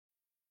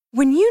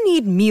When you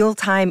need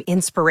mealtime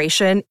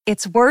inspiration,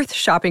 it's worth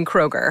shopping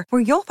Kroger,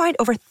 where you'll find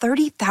over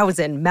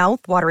 30,000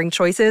 mouth-watering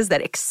choices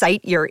that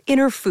excite your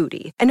inner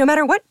foodie. And no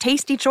matter what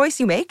tasty choice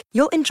you make,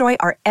 you'll enjoy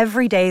our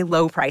everyday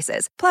low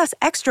prices, plus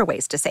extra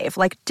ways to save,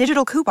 like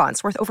digital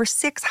coupons worth over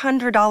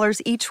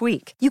 $600 each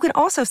week. You can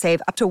also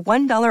save up to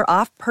 $1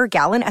 off per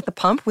gallon at the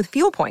pump with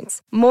fuel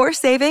points. More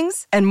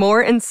savings and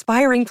more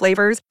inspiring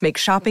flavors make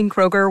shopping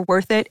Kroger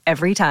worth it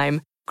every time.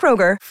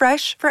 Kroger,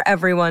 fresh for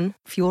everyone.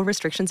 Fuel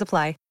restrictions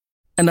apply.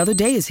 Another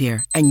day is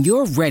here, and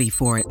you're ready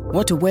for it.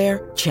 What to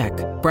wear? Check.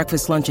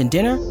 Breakfast, lunch, and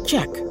dinner?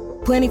 Check.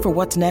 Planning for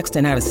what's next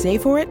and how to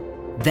save for it?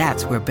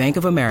 That's where Bank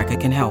of America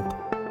can help.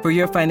 For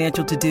your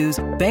financial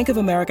to-dos, Bank of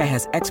America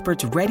has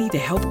experts ready to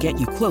help get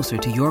you closer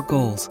to your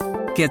goals.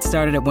 Get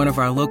started at one of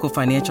our local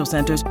financial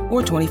centers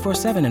or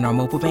 24/7 in our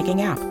mobile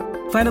banking app.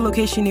 Find a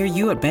location near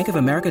you at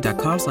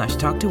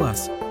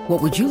bankofamerica.com/talktous.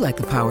 What would you like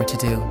the power to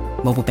do?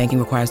 Mobile banking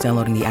requires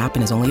downloading the app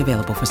and is only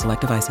available for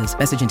select devices.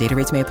 Message and data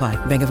rates may apply.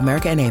 Bank of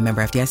America N.A.,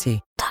 member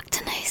FDIC. Talk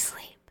to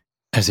nicely.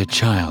 As a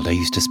child, I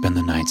used to spend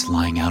the nights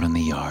lying out in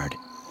the yard,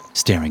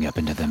 staring up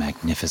into the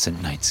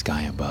magnificent night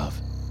sky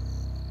above.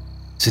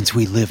 Since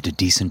we lived a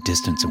decent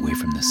distance away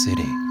from the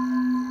city,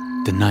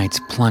 the nights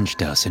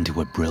plunged us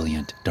into a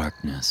brilliant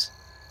darkness,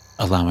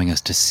 allowing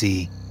us to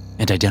see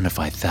and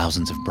identify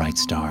thousands of bright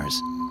stars,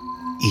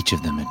 each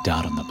of them a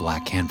dot on the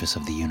black canvas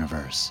of the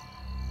universe.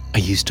 I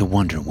used to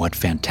wonder what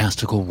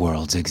fantastical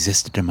worlds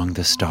existed among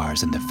the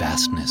stars in the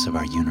vastness of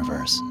our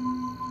universe,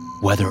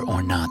 whether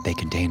or not they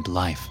contained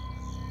life,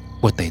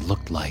 what they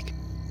looked like,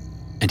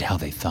 and how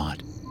they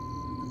thought.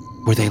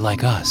 Were they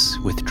like us,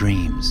 with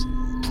dreams,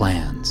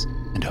 plans,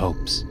 and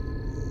hopes?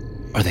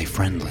 Are they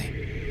friendly,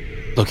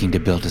 looking to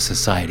build a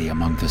society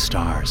among the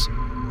stars?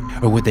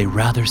 Or would they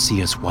rather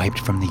see us wiped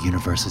from the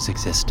universe's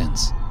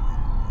existence?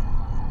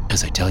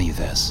 As I tell you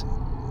this,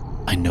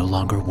 I no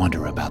longer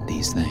wonder about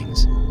these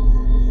things.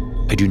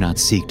 I do not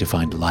seek to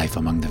find life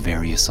among the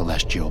various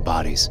celestial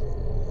bodies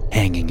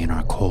hanging in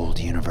our cold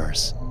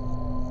universe,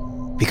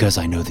 because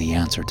I know the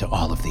answer to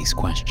all of these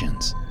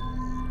questions.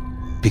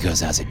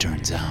 Because as it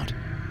turns out,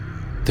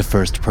 the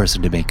first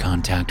person to make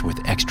contact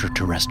with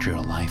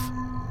extraterrestrial life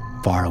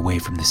far away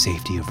from the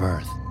safety of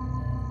Earth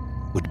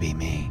would be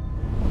me.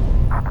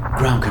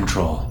 Ground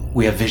control,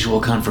 we have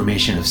visual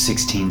confirmation of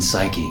 16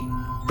 Psyche,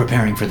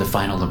 preparing for the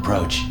final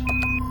approach.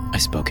 I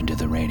spoke into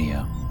the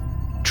radio,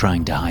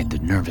 trying to hide the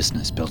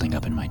nervousness building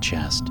up in my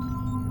chest.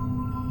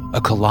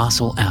 A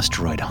colossal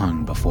asteroid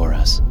hung before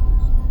us,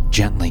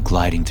 gently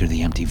gliding through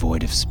the empty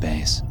void of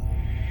space.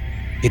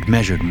 It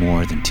measured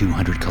more than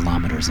 200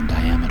 kilometers in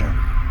diameter,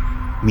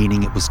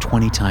 meaning it was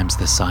 20 times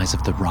the size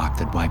of the rock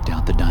that wiped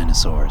out the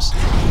dinosaurs.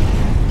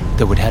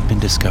 Though it had been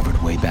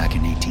discovered way back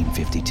in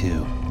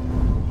 1852,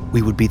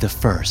 we would be the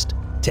first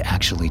to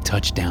actually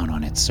touch down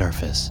on its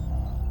surface,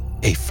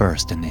 a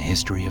first in the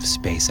history of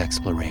space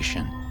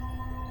exploration.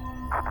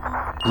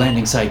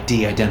 Landing site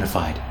D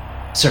identified.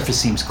 Surface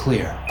seems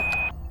clear.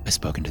 I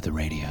spoke into the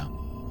radio.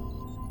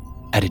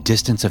 At a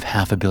distance of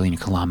 500 million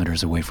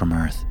kilometers away from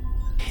Earth,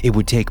 it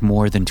would take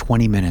more than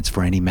 20 minutes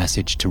for any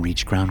message to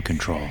reach ground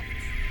control,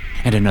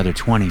 and another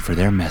 20 for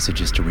their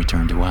messages to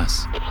return to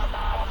us.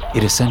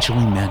 It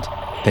essentially meant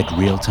that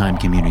real-time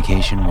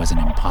communication was an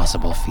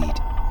impossible feat.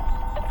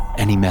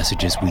 Any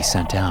messages we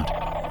sent out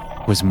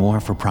was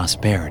more for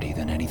prosperity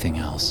than anything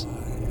else.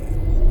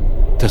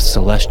 The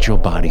celestial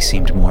body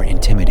seemed more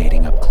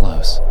intimidating up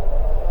close.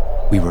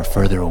 We were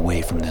further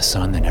away from the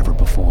sun than ever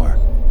before,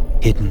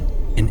 hidden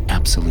in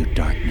absolute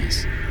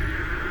darkness.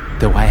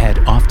 Though I had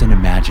often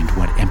imagined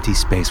what empty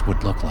space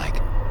would look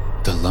like,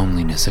 the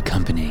loneliness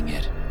accompanying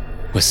it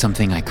was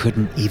something I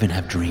couldn't even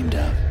have dreamed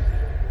of.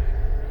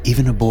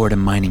 Even aboard a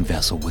mining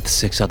vessel with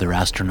 6 other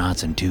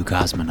astronauts and 2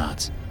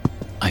 cosmonauts,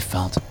 I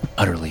felt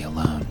utterly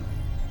alone.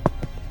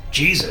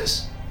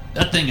 Jesus,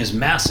 that thing is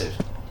massive,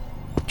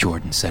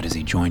 Jordan said as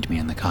he joined me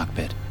in the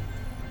cockpit.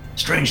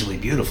 Strangely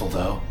beautiful,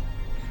 though.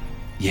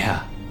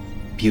 Yeah,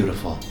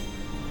 beautiful,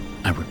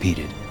 I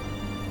repeated,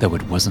 though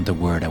it wasn't the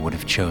word I would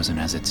have chosen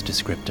as its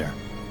descriptor.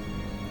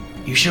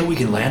 You sure we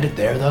can land it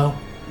there, though?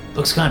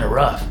 Looks kinda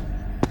rough.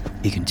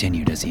 He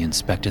continued as he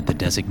inspected the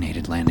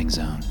designated landing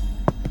zone.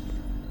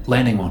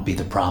 Landing won't be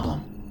the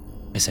problem,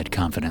 I said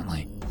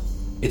confidently.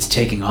 It's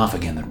taking off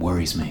again that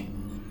worries me.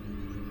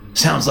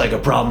 Sounds like a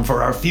problem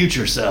for our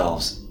future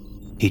selves,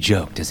 he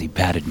joked as he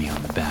patted me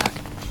on the back.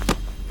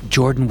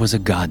 Jordan was a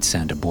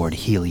godsend aboard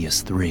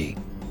Helios 3,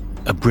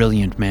 a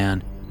brilliant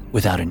man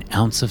without an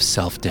ounce of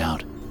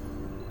self-doubt.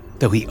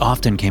 Though he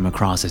often came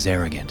across as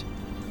arrogant,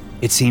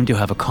 it seemed to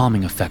have a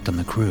calming effect on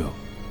the crew.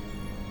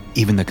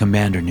 Even the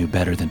commander knew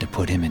better than to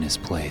put him in his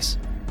place.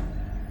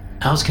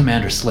 How's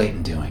Commander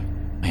Slayton doing?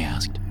 I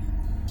asked.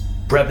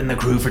 Prepping the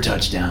crew for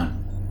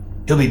touchdown.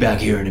 He'll be back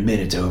here in a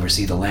minute to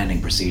oversee the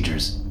landing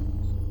procedures.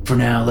 For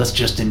now, let's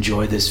just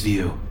enjoy this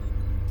view.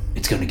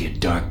 It's gonna get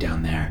dark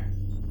down there.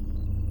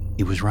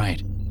 He was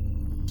right.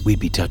 We'd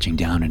be touching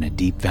down in a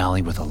deep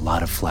valley with a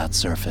lot of flat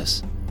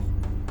surface.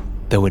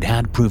 Though it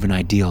had proven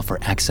ideal for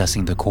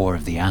accessing the core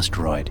of the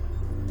asteroid,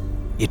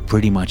 it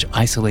pretty much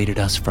isolated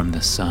us from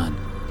the sun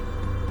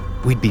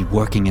We'd be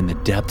working in the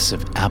depths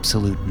of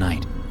absolute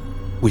night,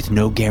 with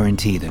no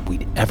guarantee that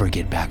we'd ever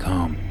get back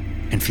home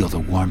and feel the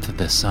warmth of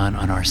the sun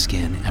on our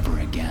skin ever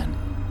again.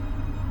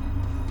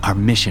 Our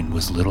mission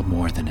was little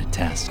more than a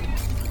test.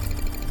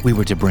 We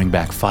were to bring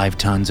back 5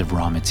 tons of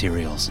raw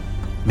materials,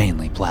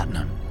 mainly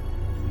platinum.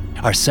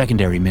 Our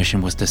secondary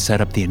mission was to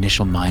set up the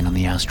initial mine on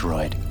the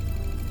asteroid.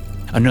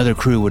 Another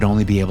crew would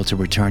only be able to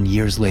return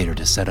years later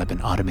to set up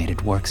an automated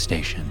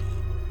workstation.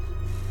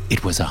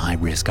 It was a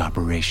high-risk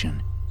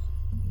operation,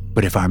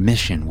 but if our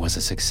mission was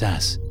a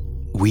success,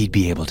 we'd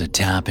be able to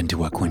tap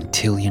into a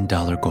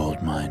quintillion-dollar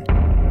gold mine.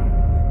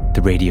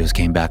 The radios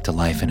came back to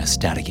life in a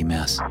staticky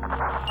mess.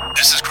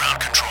 This is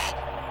ground control.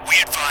 We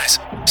advise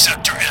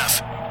Sector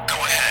F. Go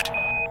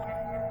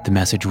ahead. The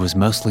message was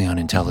mostly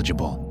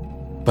unintelligible,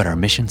 but our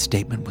mission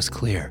statement was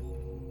clear.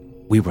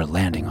 We were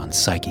landing on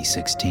Psyche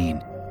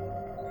 16.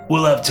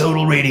 We'll have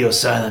total radio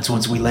silence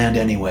once we land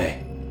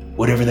anyway.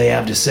 Whatever they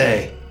have to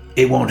say,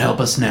 it won't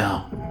help us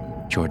now,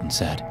 Jordan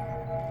said.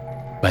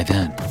 By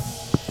then,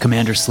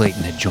 Commander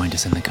Slayton had joined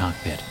us in the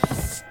cockpit.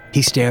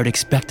 He stared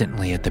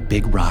expectantly at the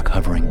big rock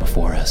hovering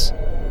before us.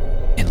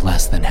 In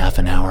less than half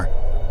an hour,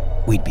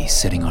 we'd be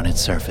sitting on its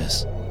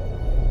surface.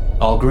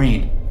 All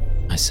green,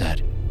 I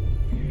said.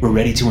 We're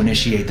ready to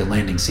initiate the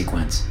landing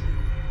sequence.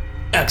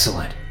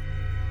 Excellent.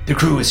 The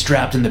crew is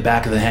strapped in the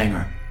back of the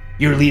hangar.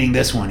 You're leading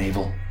this one,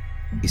 Abel,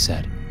 he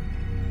said.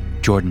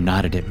 Jordan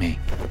nodded at me,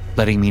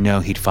 letting me know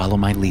he'd follow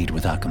my lead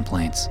without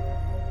complaints.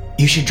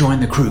 You should join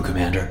the crew,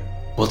 Commander.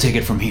 We'll take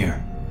it from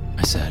here,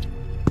 I said.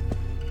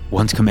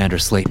 Once Commander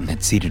Slayton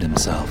had seated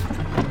himself,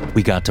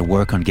 we got to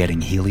work on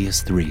getting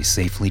Helios 3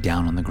 safely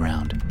down on the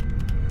ground.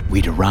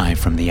 We'd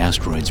arrived from the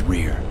asteroid's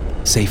rear,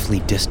 safely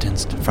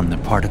distanced from the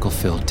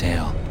particle-filled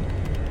tail.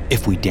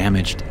 If we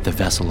damaged the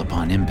vessel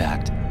upon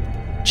impact,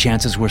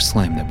 chances were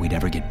slim that we'd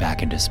ever get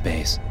back into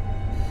space.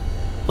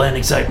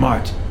 Landing site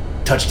marked.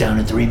 Touchdown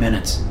in 3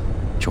 minutes,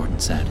 Jordan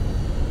said.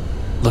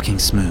 Looking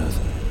smooth,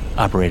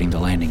 operating the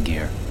landing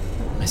gear,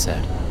 I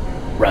said.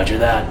 Roger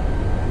that.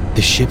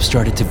 The ship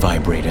started to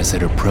vibrate as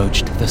it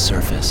approached the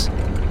surface,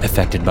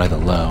 affected by the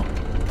low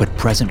but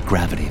present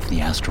gravity of the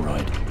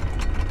asteroid.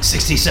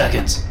 60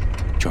 seconds,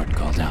 Jordan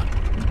called out.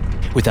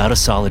 Without a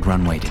solid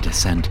runway to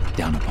descend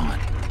down upon,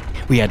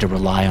 we had to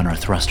rely on our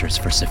thrusters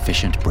for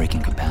sufficient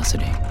braking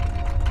capacity.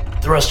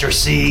 Thruster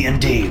C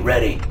and D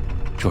ready,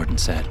 Jordan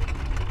said.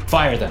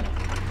 Fire them.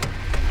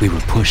 We were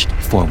pushed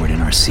forward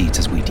in our seats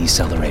as we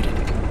decelerated.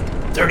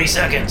 30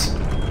 seconds.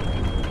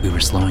 We were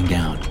slowing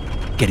down,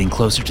 getting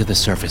closer to the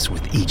surface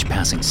with each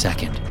passing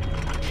second.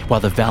 While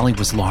the valley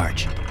was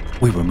large,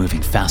 we were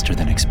moving faster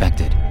than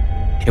expected.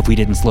 If we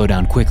didn't slow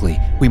down quickly,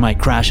 we might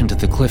crash into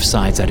the cliff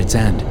sides at its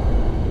end.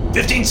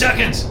 15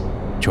 seconds,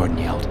 Jordan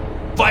yelled.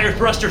 Fire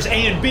thrusters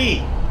A and B,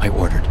 I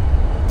ordered.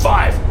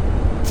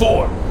 5,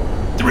 4,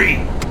 3.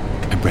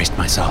 I braced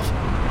myself,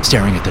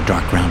 staring at the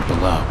dark ground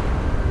below.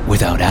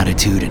 Without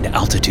attitude and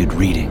altitude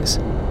readings,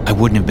 I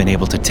wouldn't have been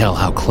able to tell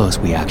how close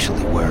we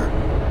actually were.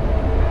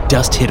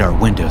 Dust hit our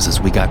windows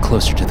as we got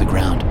closer to the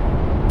ground,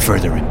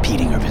 further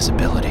impeding our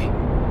visibility.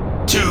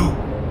 2,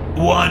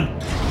 1.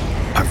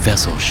 Our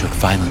vessel shook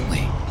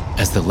violently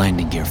as the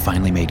landing gear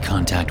finally made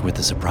contact with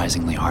the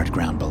surprisingly hard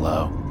ground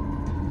below.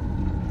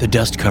 The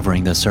dust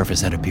covering the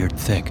surface had appeared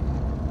thick,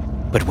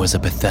 but was a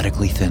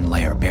pathetically thin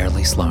layer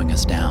barely slowing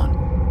us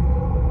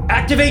down.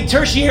 Activate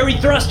tertiary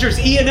thrusters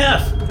E and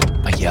F,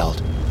 I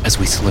yelled as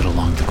we slid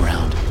along the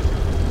ground.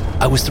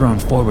 I was thrown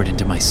forward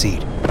into my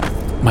seat,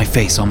 my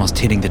face almost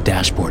hitting the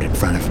dashboard in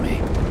front of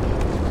me.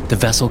 The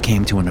vessel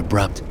came to an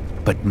abrupt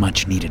but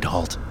much-needed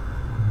halt.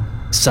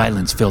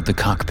 Silence filled the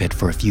cockpit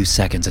for a few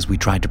seconds as we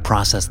tried to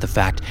process the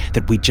fact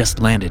that we just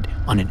landed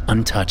on an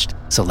untouched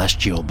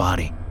celestial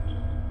body.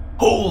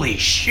 Holy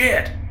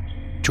shit,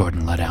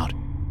 Jordan let out.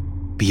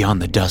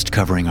 Beyond the dust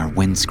covering our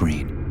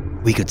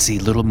windscreen, we could see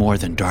little more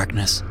than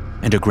darkness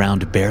and a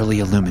ground barely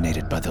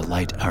illuminated by the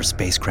light our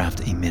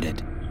spacecraft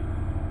emitted.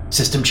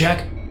 System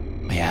check?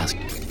 I asked,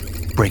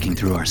 breaking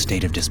through our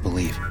state of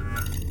disbelief.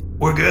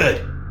 We're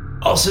good.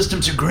 All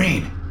systems are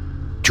green,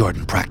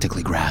 Jordan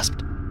practically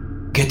grasped.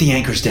 Get the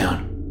anchors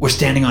down. We're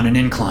standing on an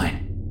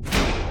incline.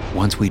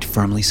 Once we'd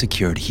firmly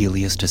secured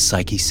Helios to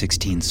Psyche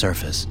 16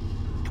 surface,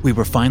 we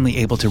were finally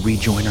able to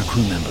rejoin our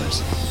crew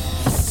members.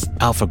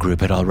 Alpha Group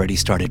had already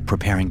started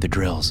preparing the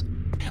drills,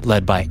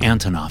 led by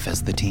Antonov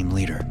as the team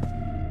leader.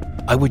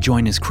 I would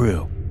join his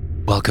crew,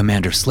 while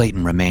Commander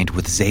Slayton remained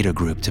with Zeta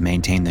Group to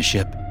maintain the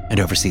ship and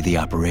oversee the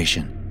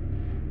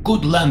operation.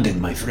 Good landing,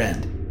 my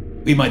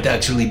friend. We might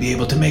actually be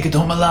able to make it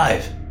home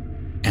alive,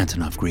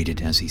 Antonov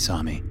greeted as he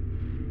saw me.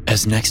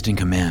 As next in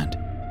command,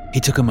 he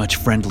took a much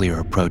friendlier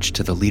approach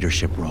to the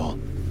leadership role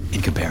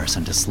in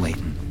comparison to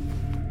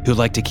Slayton, who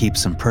liked to keep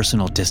some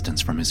personal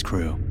distance from his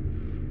crew.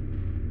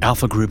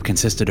 Alpha Group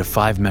consisted of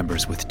 5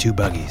 members with 2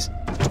 buggies,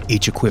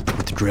 each equipped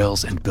with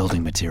drills and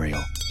building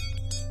material.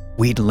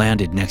 We'd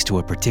landed next to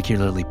a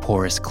particularly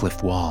porous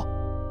cliff wall,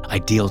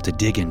 ideal to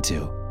dig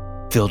into,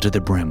 filled to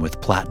the brim with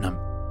platinum,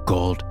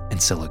 gold,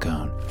 and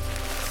silicone.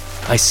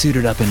 I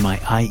suited up in my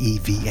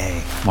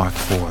IEVA Mark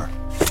IV,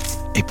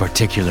 A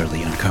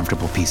particularly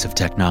uncomfortable piece of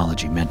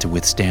technology meant to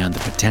withstand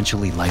the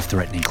potentially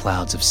life-threatening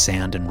clouds of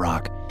sand and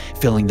rock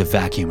filling the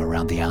vacuum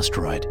around the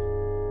asteroid.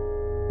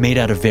 Made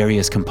out of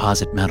various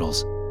composite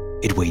metals,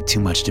 it weighed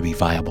too much to be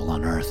viable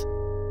on Earth,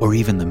 or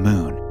even the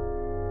Moon,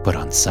 but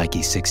on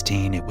Psyche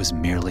 16 it was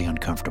merely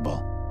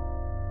uncomfortable.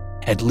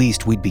 At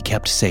least we'd be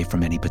kept safe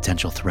from any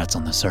potential threats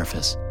on the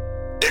surface.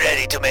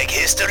 Ready to make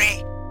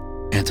history?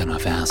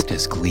 Antonov asked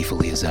as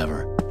gleefully as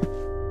ever.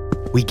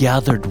 We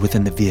gathered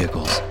within the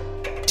vehicles,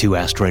 2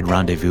 asteroid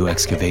rendezvous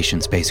excavation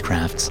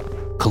spacecrafts,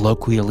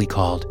 colloquially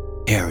called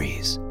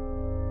Ares.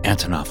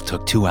 Antonov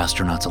took 2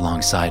 astronauts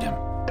alongside him,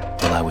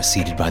 while I was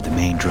seated by the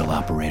main drill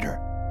operator,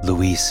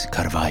 Luis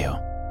Carvalho.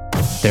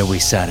 There we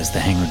sat as the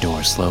hangar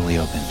door slowly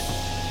opened,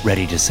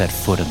 ready to set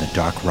foot on the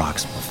dark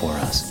rocks before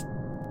us.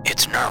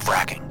 It's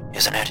nerve-wracking,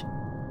 isn't it?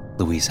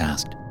 Luis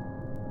asked.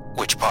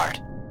 Which part?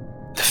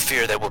 The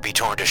fear that we'll be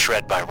torn to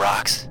shred by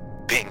rocks,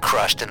 being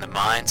crushed in the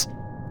mines,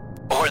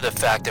 or the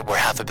fact that we're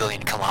 500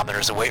 million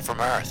kilometers away from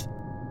Earth?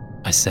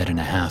 I said in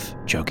a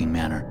half-joking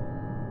manner.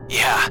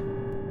 Yeah,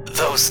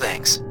 those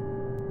things.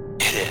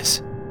 It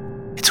is.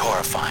 It's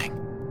horrifying.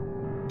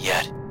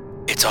 Yet,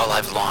 it's all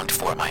I've longed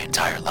for my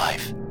entire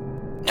life.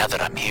 Now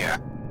that I'm here,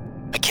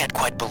 I can't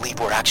quite believe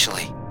we're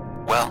actually,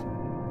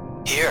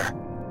 well, here.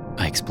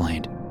 I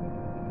explained.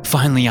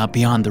 Finally out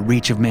beyond the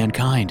reach of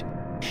mankind,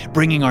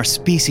 bringing our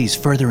species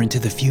further into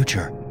the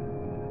future.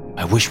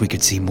 I wish we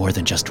could see more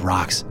than just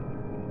rocks,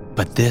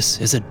 but this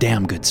is a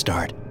damn good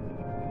start.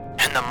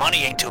 And the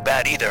money ain't too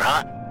bad either,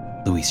 huh?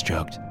 Luis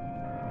joked.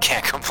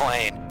 Can't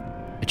complain.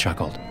 I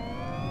chuckled.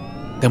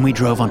 Then we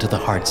drove onto the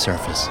hard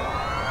surface,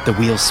 the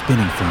wheels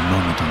spinning for a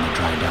moment on the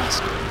dry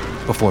dust,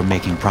 before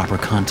making proper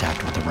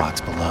contact with the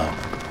rocks below.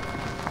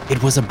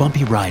 It was a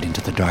bumpy ride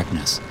into the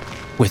darkness,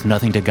 with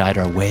nothing to guide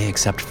our way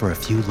except for a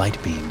few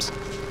light beams.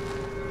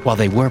 While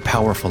they were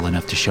powerful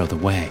enough to show the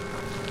way,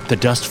 the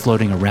dust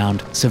floating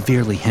around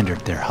severely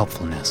hindered their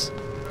helpfulness.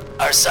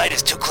 Our site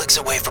is 2 clicks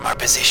away from our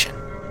position.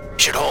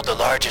 Should hold the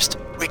largest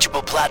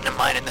reachable platinum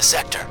mine in the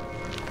sector,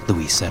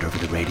 Luis said over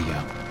the radio.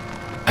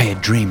 I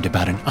had dreamed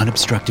about an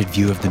unobstructed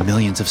view of the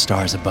millions of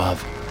stars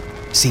above,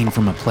 seen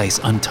from a place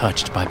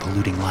untouched by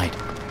polluting light.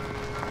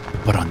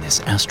 But on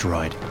this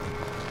asteroid,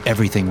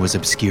 everything was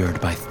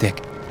obscured by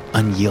thick,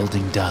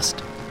 unyielding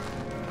dust.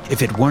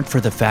 If it weren't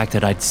for the fact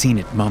that I'd seen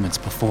it moments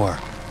before,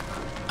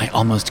 I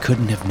almost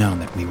couldn't have known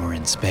that we were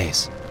in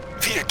space.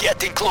 We're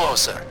getting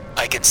closer.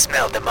 I can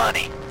smell the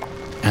money,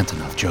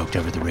 Antonov joked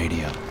over the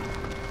radio.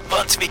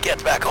 Once we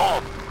get back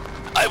home,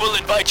 I will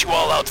invite you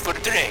all out for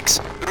drinks,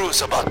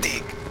 Russo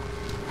Baltic.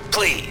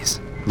 Please.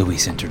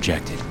 Luis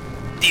interjected.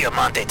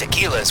 Diamante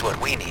tequila is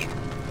what we need.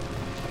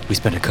 We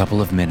spent a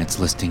couple of minutes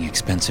listing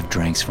expensive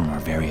drinks from our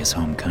various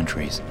home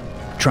countries,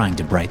 trying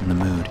to brighten the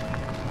mood.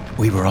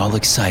 We were all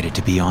excited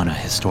to be on a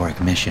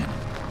historic mission,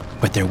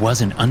 but there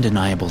was an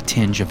undeniable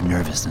tinge of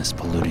nervousness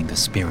polluting the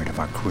spirit of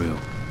our crew.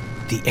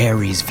 The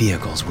Ares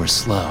vehicles were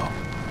slow,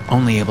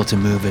 only able to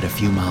move at a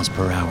few miles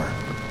per hour.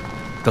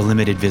 The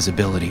limited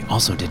visibility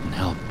also didn't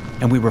help,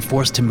 and we were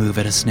forced to move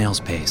at a snail's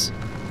pace.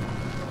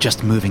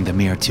 Just moving the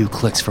mere 2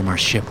 clicks from our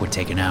ship would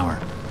take an hour.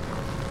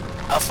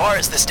 How far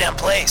is this damn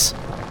place?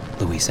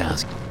 Luis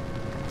asked.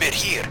 We're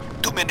here,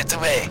 2 minutes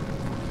away.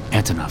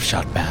 Antonov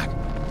shot back.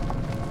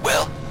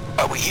 Well,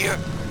 are we here,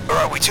 or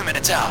are we 2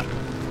 minutes out?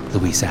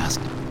 Luis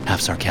asked,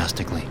 half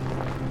sarcastically.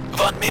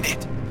 1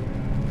 minute.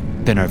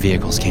 Then our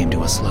vehicles came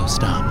to a slow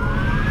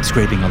stop,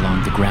 scraping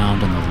along the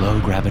ground in the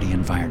low-gravity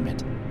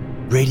environment.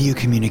 Radio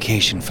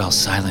communication fell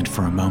silent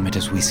for a moment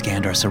as we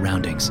scanned our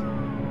surroundings.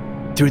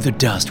 Through the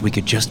dust, we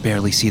could just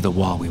barely see the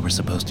wall we were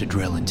supposed to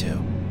drill into.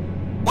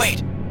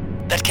 Wait,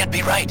 that can't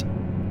be right,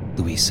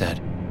 Luis said.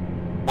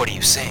 What are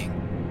you saying?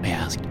 I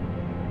asked.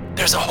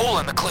 There's a hole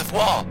in the cliff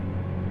wall.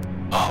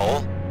 A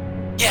hole?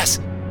 Yes,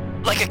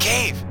 like a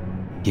cave,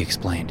 he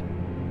explained.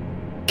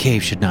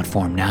 Caves should not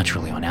form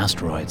naturally on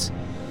asteroids.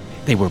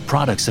 They were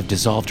products of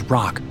dissolved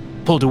rock,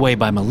 pulled away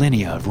by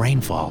millennia of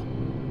rainfall.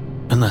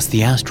 Unless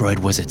the asteroid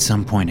was at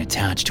some point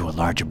attached to a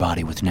larger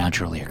body with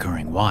naturally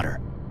occurring water,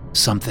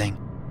 something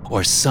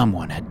or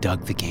someone had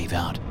dug the cave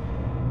out.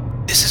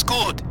 This is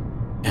good,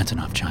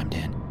 Antonov chimed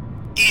in.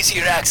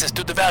 Easier access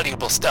to the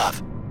valuable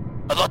stuff.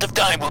 A lot of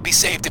time will be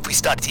saved if we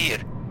start here.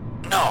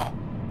 No,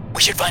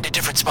 we should find a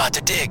different spot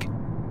to dig,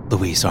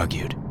 Luis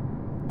argued.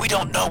 We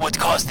don't know what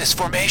caused this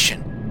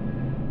formation.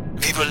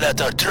 We will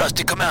let our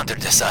trusty commander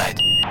decide.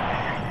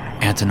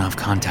 Antonov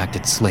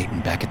contacted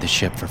Slayton back at the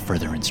ship for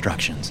further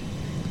instructions.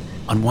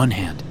 On one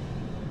hand,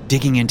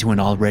 digging into an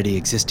already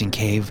existing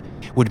cave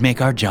would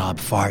make our job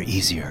far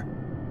easier.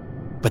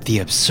 But the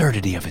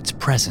absurdity of its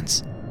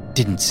presence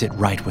didn't sit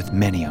right with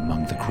many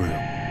among the crew.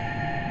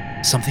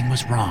 Something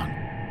was wrong.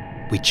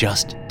 We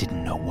just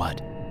didn't know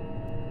what.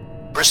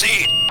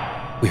 Proceed,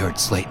 we heard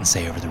Slayton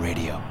say over the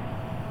radio.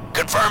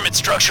 Confirm its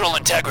structural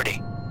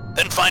integrity,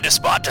 then find a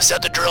spot to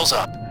set the drills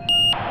up.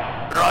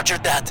 Roger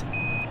that,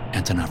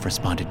 Antonov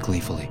responded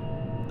gleefully.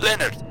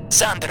 Leonard,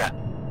 Sandra,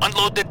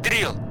 unload the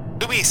drill.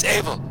 Luis,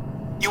 Abel,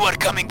 you are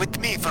coming with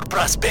me for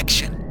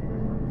prospection.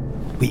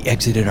 We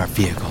exited our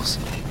vehicles,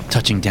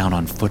 touching down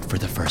on foot for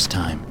the first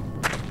time.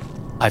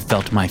 I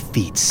felt my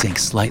feet sink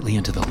slightly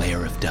into the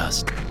layer of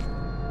dust.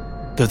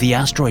 Though the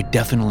asteroid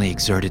definitely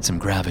exerted some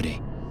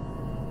gravity,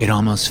 it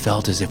almost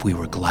felt as if we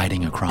were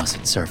gliding across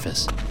its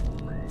surface.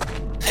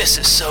 This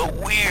is so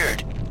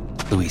weird,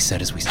 Louise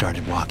said as we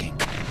started walking.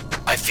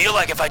 I feel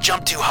like if I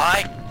jumped too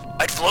high,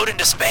 I'd float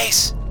into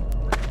space.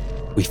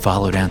 We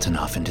followed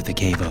Antonov into the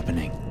cave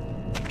opening.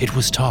 It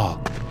was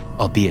tall,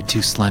 albeit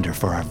too slender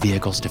for our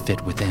vehicles to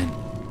fit within.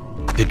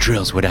 The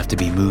drills would have to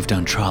be moved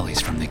on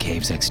trolleys from the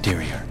cave's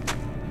exterior.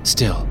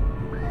 Still,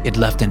 it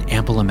left an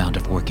ample amount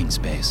of working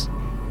space.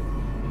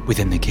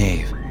 Within the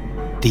cave,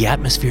 the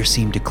atmosphere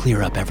seemed to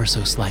clear up ever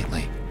so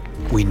slightly.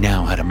 We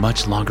now had a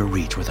much longer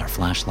reach with our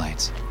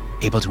flashlights,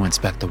 able to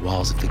inspect the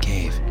walls of the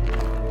cave.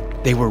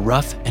 They were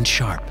rough and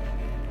sharp,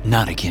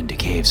 not akin to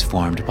caves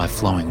formed by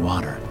flowing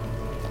water,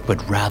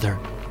 but rather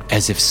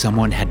as if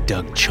someone had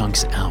dug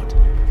chunks out.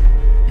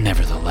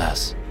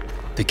 Nevertheless,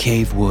 the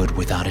cave would,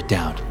 without a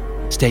doubt,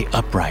 stay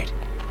upright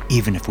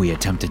even if we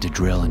attempted to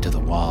drill into the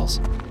walls.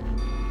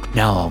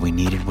 Now all we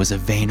needed was a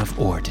vein of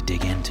ore to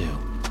dig into.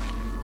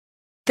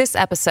 This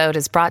episode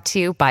is brought to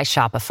you by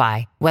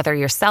Shopify. Whether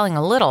you're selling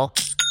a little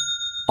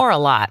or a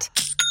lot,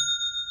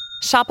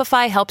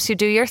 Shopify helps you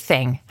do your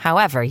thing,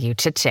 however you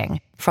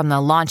cha-ching. From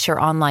the launch your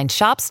online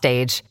shop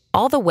stage,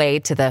 all the way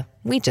to the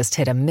we just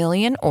hit 1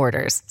 million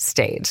orders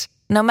stage.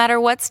 No matter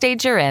what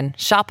stage you're in,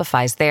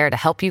 Shopify's there to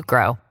help you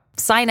grow.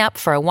 Sign up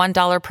for a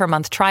 $1 per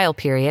month trial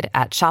period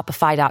at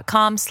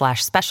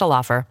shopify.com/special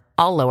offer,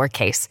 all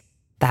lowercase.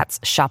 That's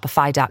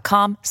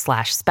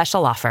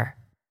shopify.com/special offer.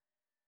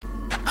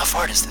 How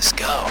far does this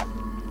go?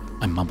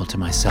 I mumbled to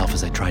myself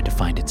as I tried to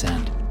find its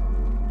end.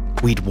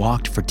 We'd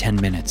walked for 10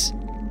 minutes,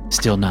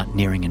 still not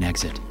nearing an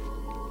exit,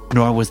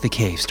 nor was the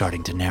cave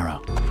starting to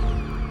narrow.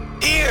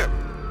 Here!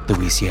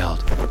 Luis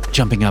yelled,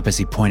 jumping up as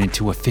he pointed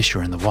to a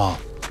fissure in the wall.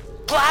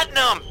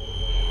 Platinum!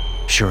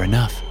 Sure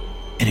enough,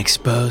 an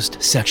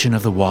exposed section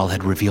of the wall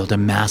had revealed a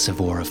massive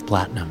ore of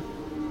platinum.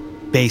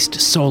 Based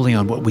solely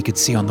on what we could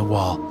see on the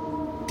wall,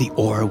 the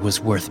ore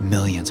was worth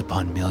millions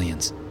upon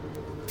millions.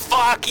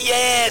 Fuck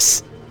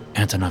yes!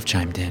 Antonov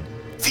chimed in.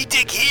 We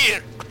dig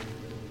here!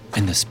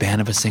 In the span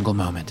of a single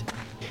moment,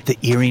 the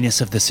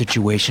eeriness of the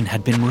situation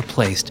had been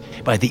replaced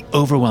by the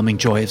overwhelming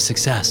joy of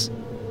success.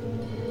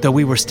 Though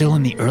we were still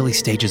in the early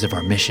stages of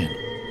our mission,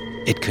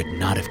 it could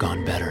not have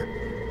gone better.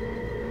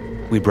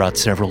 We brought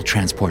several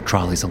transport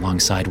trolleys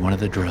alongside one of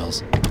the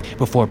drills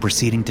before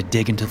proceeding to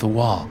dig into the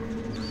wall.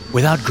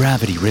 Without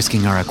gravity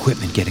risking our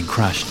equipment getting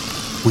crushed,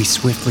 we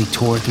swiftly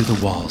tore through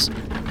the walls,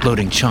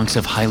 loading chunks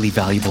of highly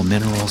valuable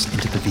minerals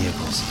into the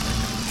vehicles.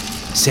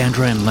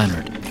 Sandra and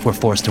Leonard were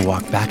forced to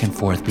walk back and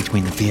forth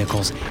between the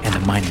vehicles and the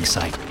mining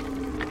site,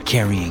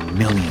 carrying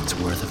millions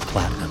worth of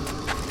platinum,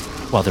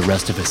 while the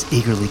rest of us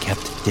eagerly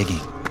kept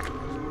digging.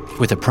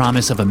 With the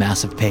promise of a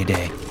massive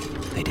payday,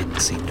 they didn't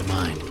seem to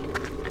mind.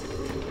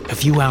 A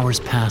few hours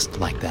passed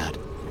like that,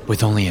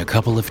 with only a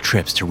couple of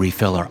trips to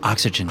refill our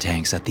oxygen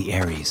tanks at the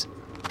Ares,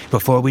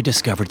 before we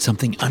discovered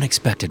something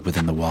unexpected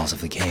within the walls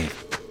of the cave.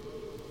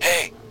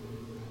 Hey,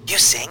 you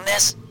seeing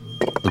this?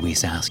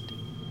 Luis asked.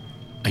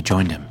 I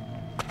joined him,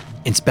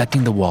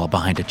 inspecting the wall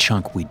behind a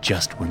chunk we'd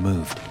just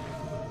removed.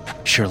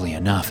 Surely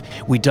enough,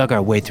 we dug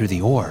our way through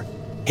the ore,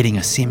 hitting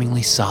a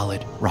seemingly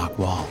solid rock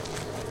wall.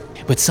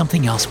 But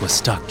something else was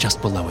stuck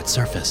just below its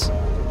surface,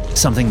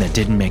 something that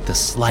didn't make the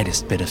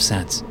slightest bit of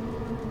sense.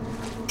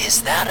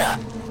 Is that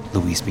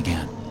Luis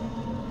began.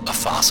 a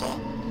fossil?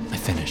 I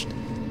finished.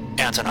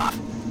 Antonov,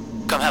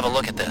 come have a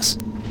look at this.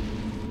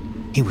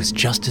 He was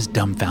just as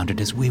dumbfounded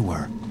as we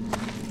were,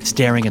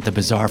 staring at the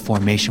bizarre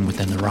formation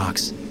within the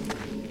rocks.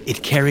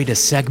 It carried a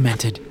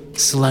segmented,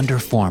 slender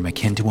form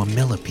akin to a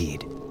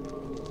millipede.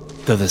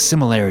 Though the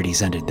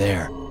similarities ended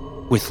there,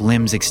 with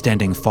limbs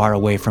extending far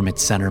away from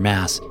its center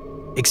mass,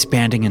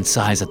 expanding in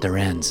size at their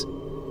ends.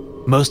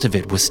 Most of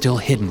it was still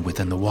hidden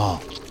within the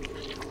wall.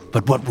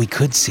 But what we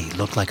could see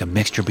looked like a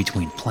mixture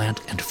between plant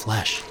and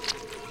flesh.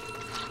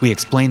 We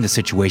explained the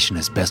situation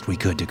as best we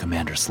could to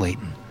Commander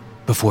Slayton,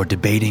 before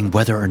debating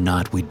whether or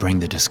not we'd bring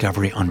the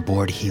Discovery on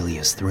board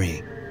Helios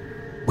 3.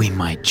 We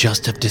might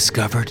just have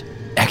discovered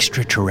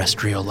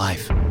extraterrestrial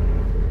life.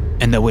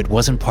 And though it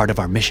wasn't part of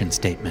our mission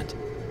statement,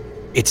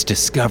 its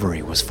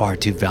discovery was far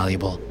too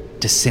valuable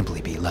to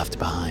simply be left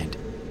behind.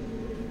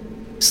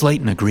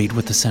 Slayton agreed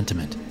with the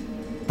sentiment,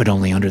 but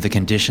only under the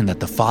condition that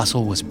the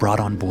fossil was brought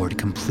on board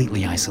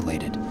completely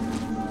isolated.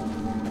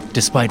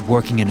 Despite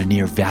working in a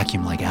near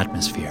vacuum-like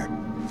atmosphere,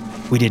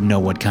 we didn't know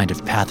what kind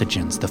of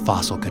pathogens the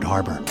fossil could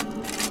harbor.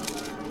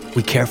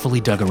 We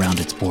carefully dug around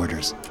its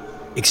borders,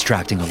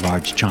 extracting a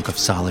large chunk of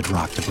solid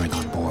rock to bring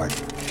on board.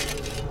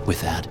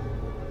 With that,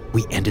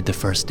 we ended the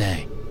first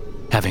day,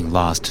 having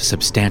lost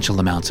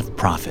substantial amounts of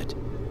profit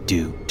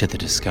due to the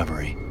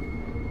discovery.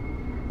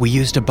 We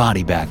used a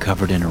body bag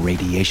covered in a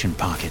radiation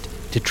pocket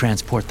to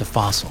transport the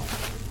fossil,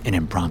 an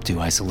impromptu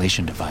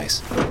isolation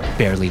device,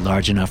 barely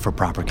large enough for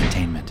proper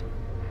containment.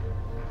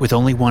 With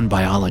only one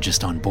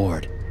biologist on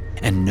board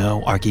and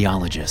no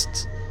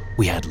archaeologists,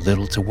 we had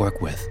little to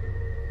work with.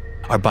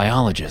 Our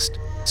biologist,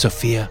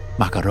 Sofia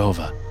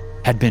Makarova,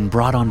 had been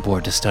brought on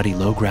board to study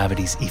low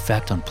gravity's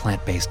effect on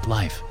plant-based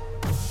life.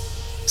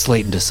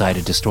 Slayton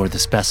decided to store the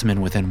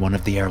specimen within one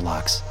of the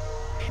airlocks,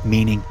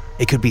 meaning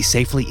it could be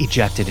safely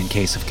ejected in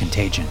case of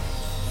contagion.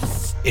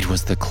 It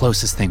was the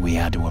closest thing we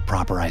had to a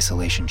proper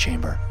isolation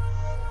chamber,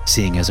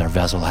 seeing as our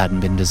vessel hadn't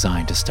been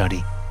designed to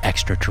study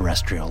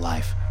extraterrestrial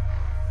life.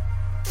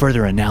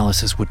 Further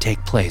analysis would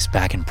take place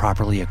back in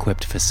properly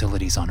equipped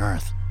facilities on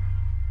Earth.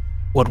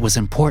 What was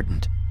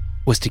important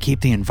was to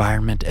keep the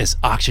environment as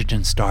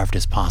oxygen-starved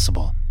as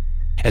possible,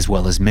 as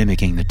well as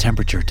mimicking the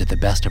temperature to the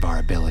best of our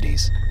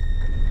abilities.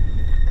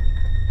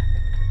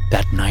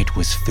 That night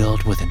was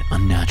filled with an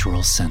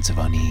unnatural sense of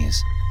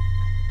unease.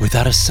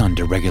 Without a sun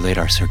to regulate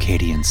our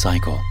circadian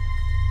cycle,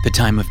 the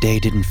time of day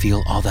didn't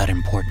feel all that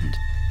important.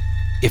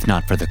 If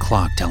not for the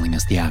clock telling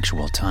us the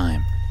actual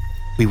time,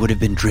 we would have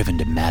been driven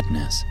to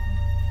madness.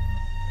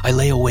 I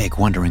lay awake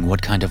wondering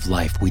what kind of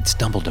life we'd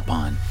stumbled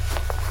upon.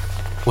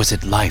 Was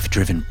it life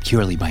driven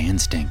purely by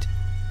instinct?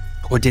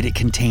 Or did it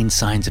contain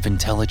signs of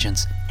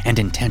intelligence and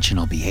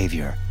intentional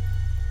behavior?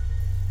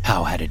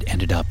 How had it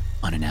ended up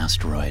on an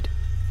asteroid?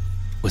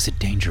 Was it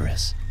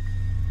dangerous?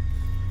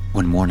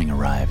 When morning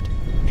arrived,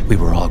 we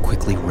were all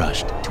quickly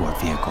rushed to our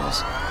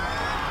vehicles.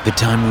 The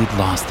time we'd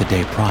lost the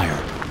day prior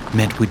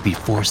meant we'd be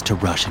forced to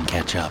rush and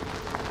catch up.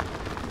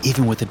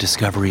 Even with the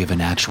discovery of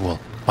an actual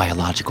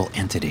biological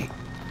entity,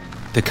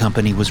 the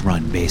company was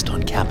run based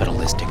on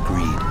capitalistic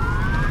greed.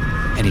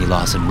 Any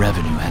loss in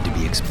revenue had to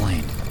be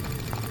explained.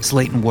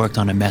 Slayton worked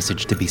on a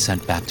message to be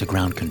sent back to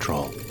ground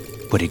control,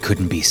 but it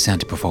couldn't be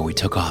sent before we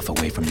took off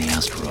away from the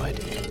asteroid.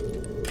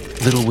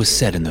 Little was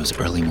said in those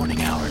early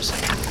morning hours,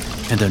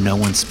 and though no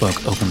one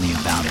spoke openly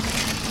about it,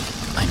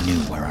 I knew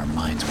where our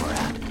minds were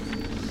at.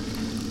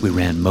 We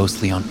ran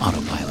mostly on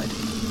autopilot,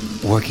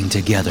 working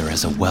together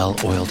as a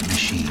well-oiled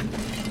machine,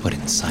 but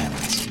in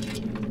silence.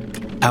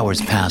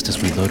 Hours passed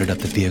as we loaded up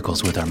the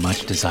vehicles with our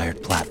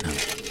much-desired platinum,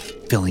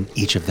 filling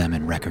each of them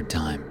in record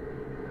time.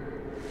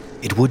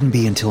 It wouldn't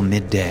be until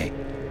midday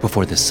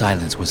before the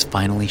silence was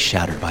finally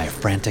shattered by a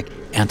frantic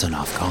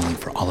Antonov calling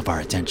for all of our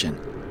attention.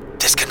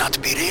 This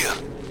cannot be real.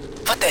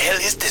 What the hell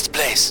is this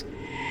place?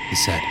 He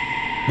said,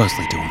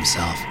 mostly to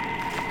himself.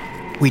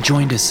 We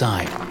joined his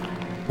side,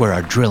 where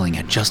our drilling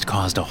had just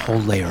caused a whole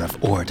layer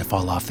of ore to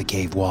fall off the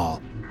cave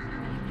wall.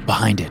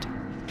 Behind it,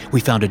 we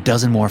found a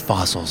dozen more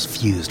fossils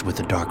fused with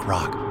the dark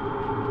rock.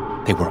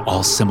 They were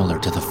all similar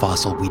to the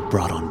fossil we'd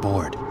brought on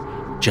board,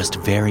 just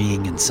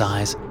varying in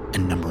size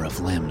and number of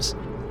limbs.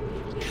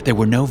 There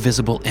were no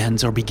visible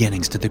ends or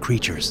beginnings to the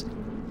creatures,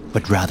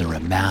 but rather a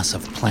mass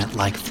of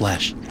plant-like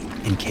flesh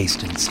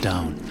encased in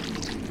stone.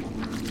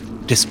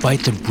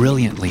 Despite the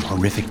brilliantly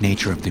horrific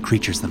nature of the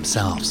creatures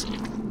themselves,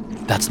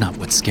 that's not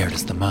what scared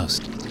us the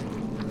most.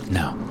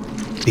 No,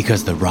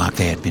 because the rock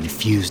they had been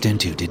fused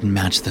into didn't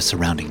match the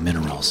surrounding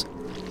minerals.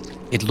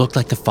 It looked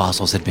like the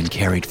fossils had been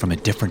carried from a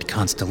different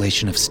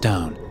constellation of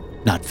stone,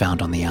 not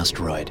found on the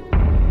asteroid.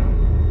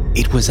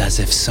 It was as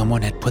if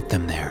someone had put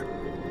them there.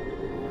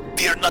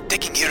 We are not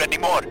digging here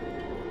anymore,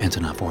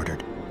 Antonov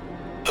ordered.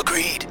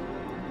 Agreed,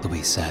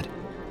 Louise said.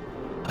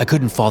 I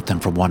couldn't fault them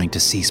for wanting to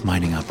cease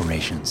mining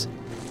operations.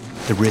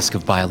 The risk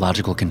of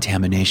biological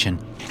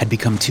contamination had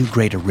become too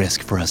great a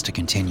risk for us to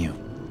continue.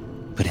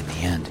 But in the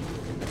end,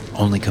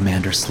 only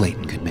Commander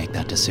Slayton could make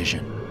that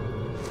decision.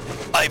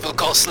 I will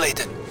call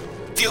Slayton.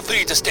 Feel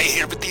free to stay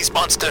here with these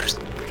monsters,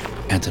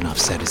 Antonov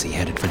said as he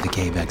headed for the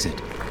cave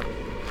exit.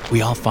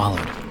 We all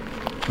followed,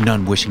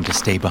 none wishing to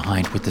stay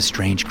behind with the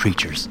strange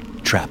creatures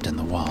trapped in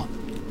the wall.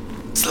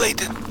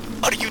 Slayton,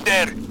 are you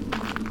there?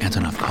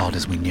 Antonov called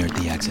as we neared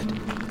the exit.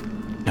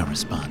 No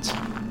response.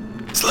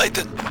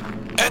 Slayton,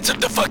 answer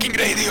the fucking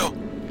radio.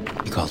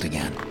 He called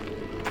again.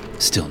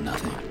 Still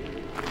nothing.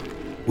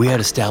 We had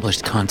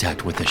established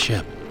contact with the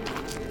ship,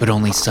 but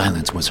only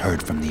silence was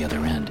heard from the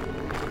other end.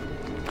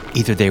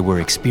 Either they were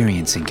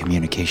experiencing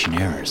communication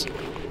errors,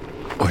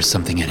 or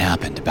something had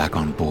happened back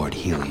on board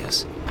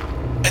Helios.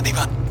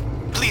 Anyone,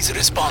 please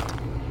respond,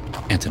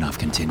 Antonov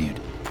continued,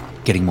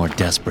 getting more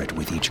desperate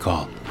with each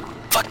call.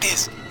 Fuck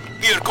this.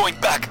 We are going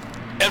back.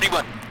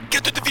 Everyone,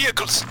 get to the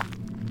vehicles.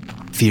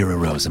 Fear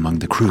arose among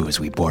the crew as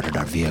we boarded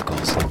our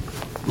vehicles.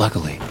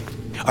 Luckily,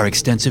 our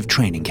extensive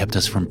training kept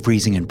us from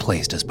freezing in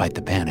place despite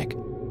the panic.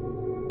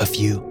 A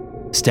few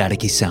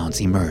staticky sounds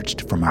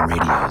emerged from our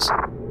radios,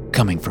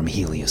 coming from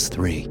Helios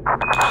 3.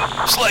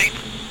 Slate,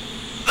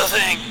 the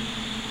thing,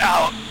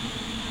 out,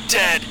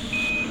 dead,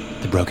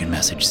 the broken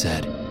message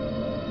said.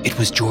 It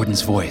was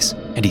Jordan's voice,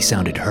 and he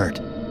sounded hurt.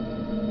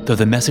 Though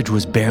the message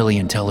was barely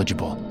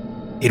intelligible,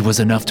 it was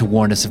enough to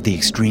warn us of the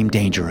extreme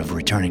danger of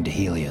returning to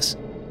Helios.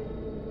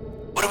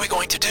 What are we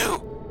going to do?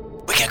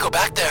 We can't go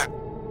back there,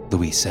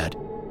 Louise said.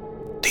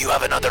 Do you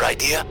have another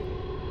idea?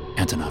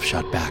 Antonov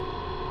shot back.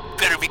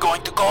 Where are we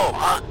going to go,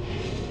 huh?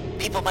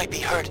 People might be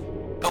hurt,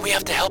 but we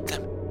have to help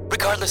them,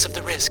 regardless of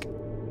the risk,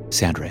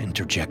 Sandra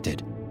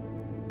interjected.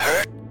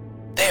 Hurt?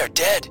 They are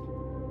dead.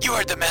 You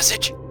heard the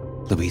message,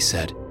 Louise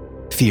said,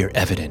 fear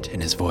evident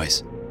in his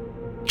voice.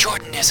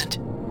 Jordan isn't.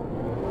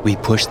 We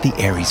pushed the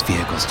Ares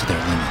vehicles to their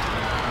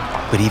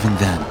limit. But even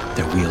then,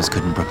 their wheels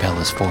couldn't propel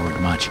us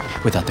forward much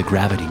without the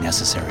gravity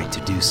necessary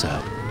to do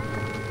so.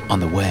 On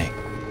the way,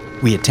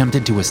 we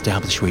attempted to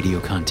establish radio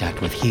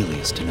contact with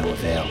Helios to no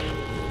avail.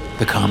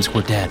 The comms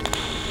were dead,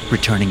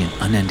 returning an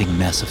unending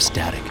mess of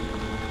static.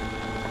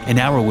 An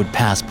hour would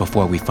pass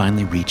before we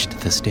finally reached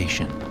the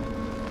station.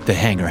 The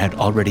hangar had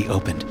already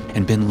opened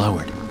and been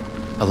lowered,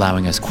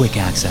 allowing us quick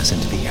access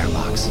into the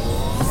airlocks.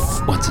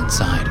 Once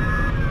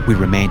inside, we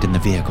remained in the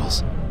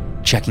vehicles,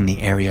 checking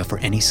the area for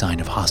any sign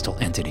of hostile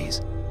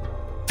entities.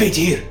 "Wait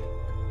here,"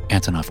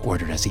 Antonov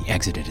ordered as he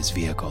exited his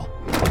vehicle.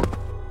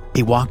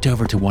 He walked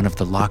over to one of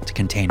the locked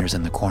containers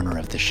in the corner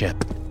of the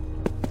ship,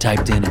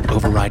 typed in an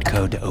override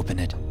code to open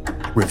it,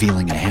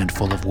 revealing a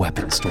handful of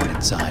weapons stored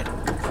inside.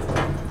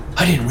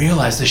 "I didn't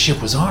realize the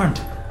ship was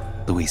armed,"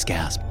 Luis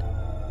gasped.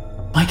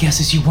 "My guess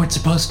is you weren't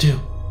supposed to,"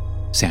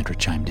 Sandra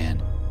chimed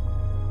in.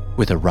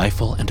 With a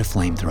rifle and a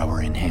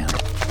flamethrower in hand,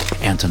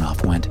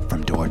 Antonov went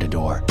from door to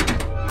door,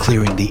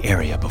 clearing the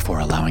area before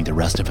allowing the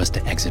rest of us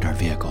to exit our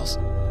vehicles.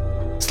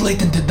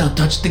 "Slayton did not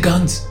touch the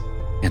guns,"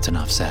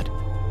 Antonov said.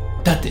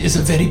 "That is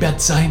a very bad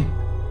sign."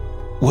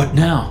 "What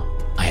now?"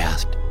 I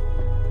asked.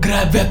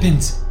 "Grab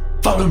weapons.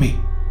 Follow me,"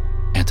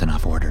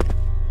 Antonov ordered.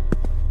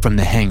 From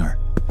the hangar,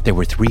 there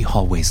were 3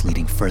 hallways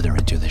leading further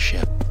into the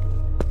ship.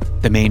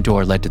 The main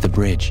door led to the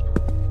bridge,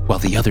 while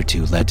the other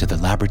 2 led to the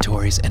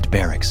laboratories and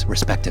barracks,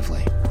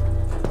 respectively.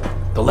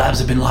 "The labs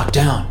have been locked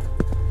down,"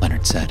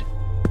 Leonard said.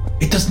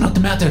 "It does not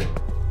matter.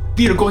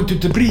 We are going to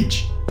the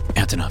bridge,"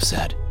 Antonov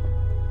said.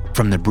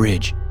 From the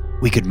bridge,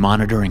 we could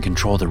monitor and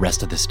control the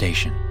rest of the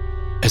station,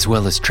 as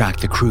well as track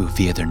the crew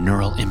via their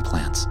neural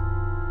implants.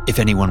 If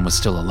anyone was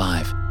still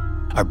alive,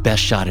 our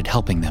best shot at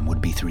helping them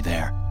would be through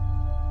there.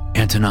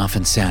 Antonov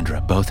and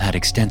Sandra both had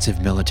extensive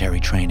military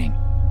training,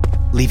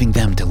 leaving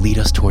them to lead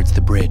us towards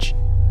the bridge.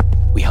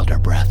 We held our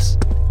breaths,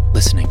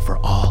 listening for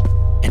all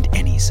and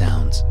any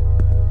sounds.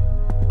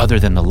 Other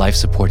than the life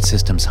support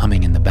systems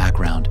humming in the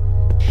background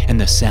and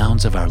the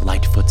sounds of our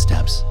light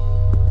footsteps,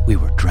 we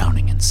were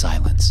drowning in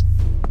silence.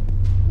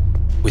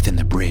 Within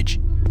the bridge,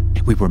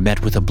 we were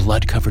met with a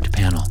blood-covered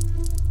panel,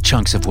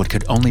 chunks of what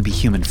could only be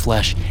human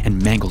flesh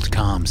and mangled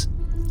comms.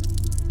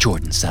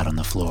 Jordan sat on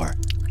the floor,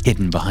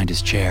 hidden behind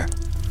his chair,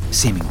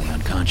 seemingly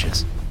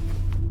unconscious.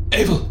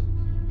 "Abel,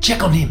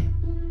 check on him,"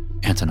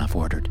 Antonov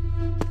ordered.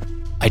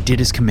 I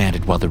did as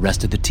commanded while the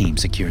rest of the team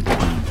secured the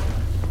room.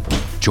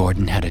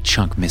 Jordan had a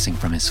chunk missing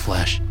from his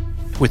flesh,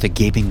 with a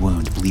gaping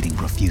wound bleeding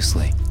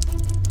profusely.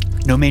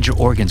 No major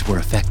organs were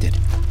affected.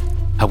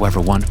 However,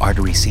 one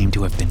artery seemed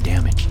to have been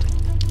damaged.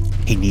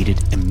 He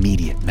needed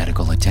immediate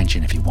medical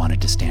attention if he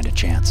wanted to stand a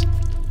chance.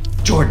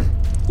 "Jordan,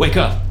 wake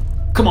up.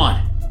 Come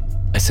on,"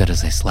 I said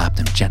as I slapped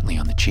him gently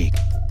on the cheek.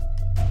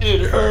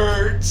 "It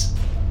hurts,"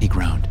 he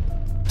groaned,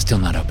 still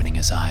not opening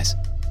his eyes.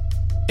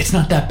 "It's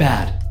not that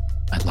bad,"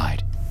 I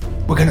lied.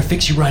 "We're gonna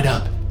fix you right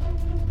up."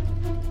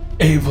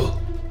 "Abel,"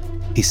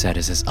 he said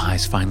as his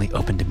eyes finally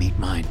opened to meet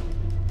mine.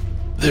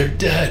 "They're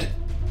dead.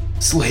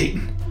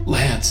 Slayton,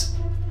 Lance."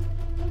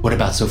 "What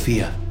about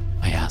Sophia?"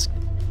 I asked.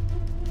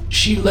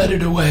 "She led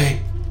it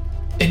away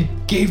and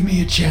gave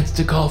me a chance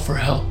to call for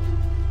help,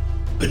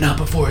 but not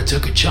before it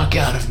took a chunk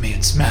out of me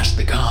and smashed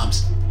the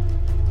comms.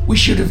 We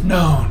should have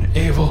known,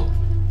 Abel.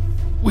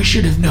 We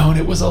should have known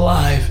it was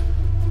alive."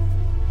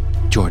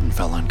 Jordan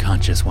fell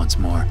unconscious once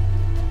more,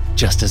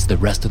 just as the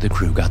rest of the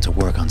crew got to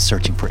work on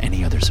searching for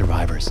any other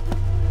survivors.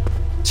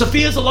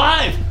 "Sophia's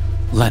alive!"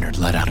 Leonard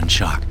let out in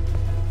shock.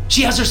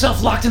 "She has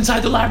herself locked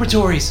inside the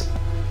laboratories."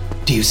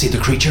 "Do you see the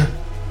creature?"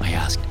 I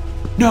asked.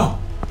 "No,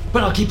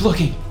 but I'll keep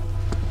looking."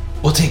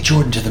 "We'll take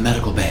Jordan to the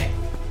medical bay,"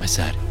 I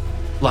said.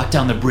 "Lock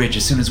down the bridge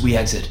as soon as we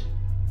exit.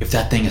 If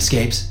that thing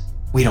escapes,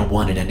 we don't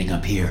want it ending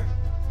up here.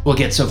 We'll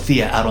get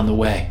Sophia out on the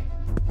way."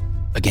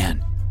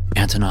 Again,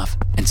 Antonov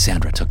and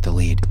Sandra took the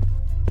lead,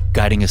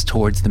 guiding us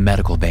towards the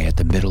medical bay at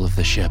the middle of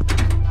the ship.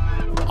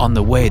 On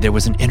the way, there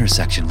was an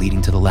intersection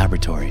leading to the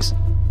laboratories,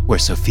 where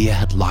Sophia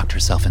had locked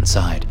herself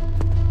inside.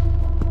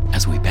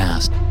 As we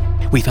passed,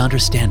 we found her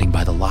standing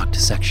by the locked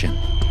section,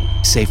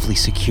 safely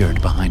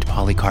secured behind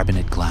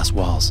polycarbonate glass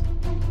walls.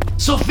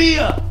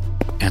 "Sophia!"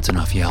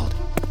 Antonov yelled,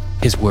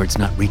 his words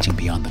not reaching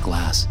beyond the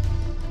glass.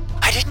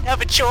 "I didn't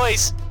have a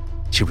choice,"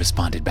 she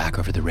responded back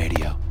over the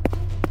radio.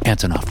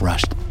 Antonov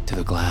rushed to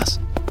the glass,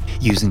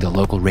 using the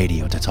local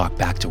radio to talk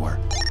back to her.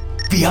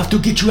 "We have to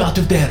get you out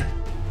of there,"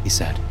 he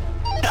said.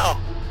 "No,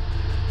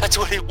 that's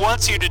what it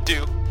wants you to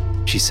do."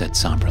 She said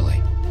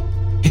somberly.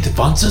 "It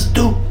wants us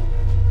to?"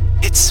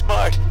 "It's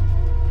smart,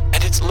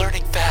 and it's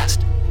learning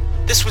fast.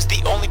 This was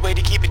the only way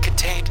to keep it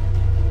contained.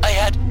 I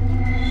had..."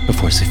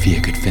 Before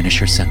Sophia could finish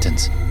her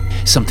sentence,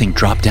 something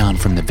dropped down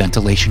from the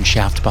ventilation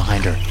shaft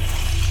behind her.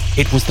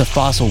 It was the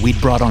fossil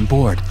we'd brought on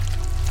board,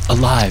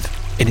 alive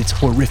in its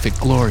horrific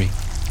glory.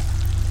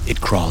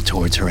 It crawled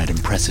towards her at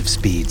impressive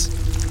speeds,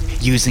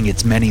 using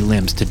its many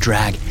limbs to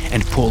drag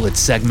and pull its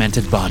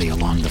segmented body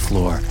along the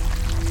floor.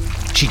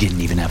 She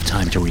didn't even have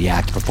time to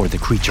react before the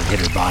creature hit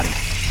her body.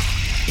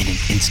 In an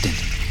instant,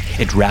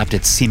 it wrapped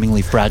its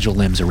seemingly fragile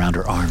limbs around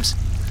her arms,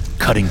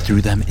 cutting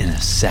through them in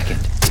a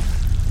second.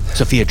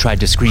 Sophia tried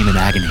to scream in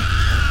agony,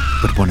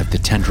 but one of the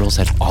tendrils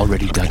had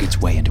already dug its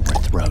way into her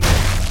throat.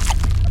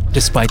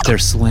 Despite their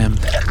slim,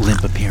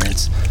 limp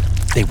appearance,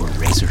 they were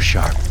razor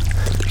sharp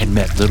and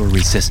met little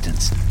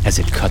resistance as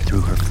it cut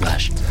through her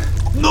flesh.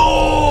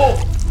 No!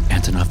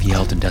 Antonov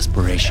yelled in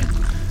desperation,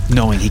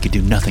 knowing he could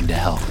do nothing to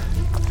help.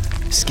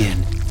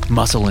 Skin,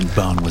 muscle, and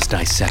bone was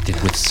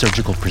dissected with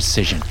surgical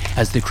precision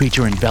as the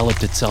creature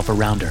enveloped itself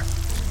around her.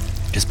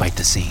 Despite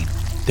the scene,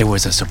 there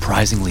was a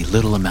surprisingly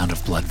little amount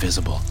of blood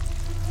visible.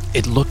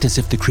 It looked as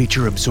if the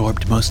creature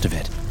absorbed most of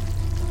it.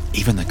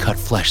 Even the cut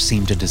flesh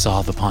seemed to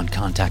dissolve upon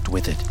contact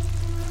with it.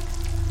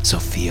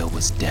 Sophia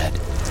was dead.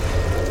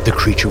 The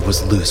creature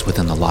was loose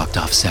within the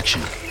locked-off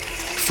section,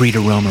 free to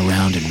roam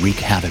around and wreak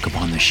havoc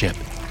upon the ship.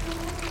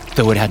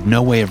 Though it had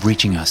no way of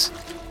reaching us,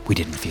 we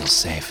didn't feel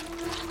safe.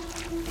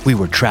 We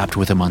were trapped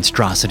with a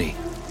monstrosity,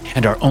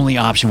 and our only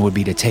option would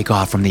be to take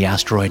off from the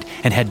asteroid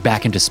and head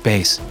back into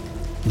space,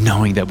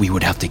 knowing that we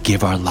would have to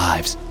give our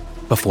lives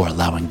before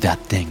allowing that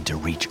thing to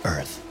reach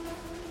Earth.